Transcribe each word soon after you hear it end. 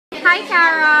Hi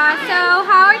Cara. So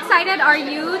how excited are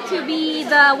you to be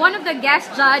the one of the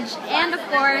guest judge and of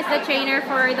course the trainer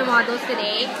for the models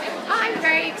today? Oh, I'm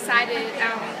very excited.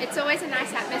 It's always a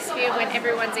nice atmosphere when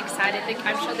everyone's excited.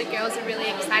 I'm sure the girls are really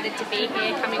excited to be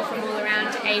here, coming from all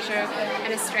around Asia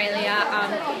and Australia.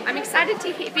 I'm excited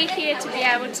to be here to be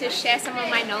able to share some of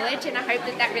my knowledge, and I hope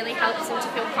that that really helps them to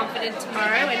feel confident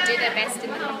tomorrow and do their best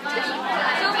in the competition.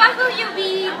 So what will you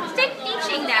be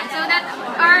teaching them so that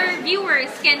our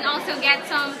viewers can also get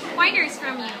some pointers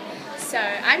from you? So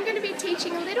I'm going to be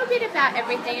teaching a little bit about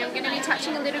everything. I'm going to be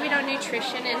touching a little bit on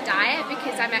nutrition and diet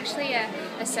because I'm actually a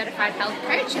certified health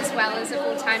coach as well as a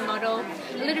full-time model.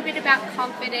 A little bit about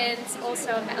confidence,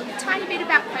 also a tiny bit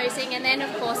about posing, and then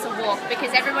of course a walk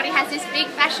because everybody has this big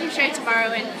fashion show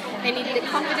tomorrow and they need the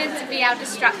confidence to be able to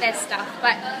strut their stuff.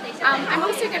 But I'm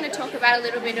also going to talk about a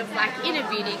little bit of like inner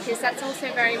beauty because that's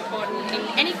also very important in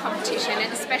any competition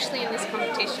and especially in this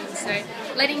competition. So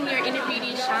letting your inner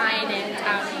beauty shine and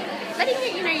letting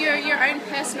your own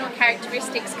personal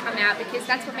characteristics come out because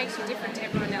that's what makes you different to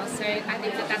everyone else. So I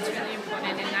think that that's really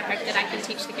important, and I hope that I can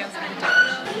teach the girls how to do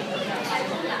it.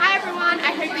 Hi everyone,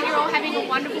 I hope that you're all having a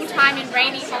wonderful time in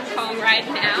rainy Hong Kong right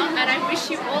now, and I wish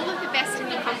you all of the best in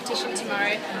the competition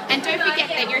tomorrow. And don't forget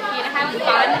that you're here to have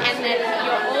fun and that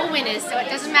you're all winners, so it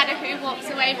doesn't matter who walks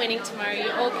away winning tomorrow.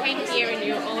 You all came here and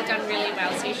you've all done really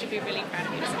well, so you should be really proud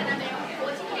of yourself.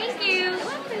 Thank you.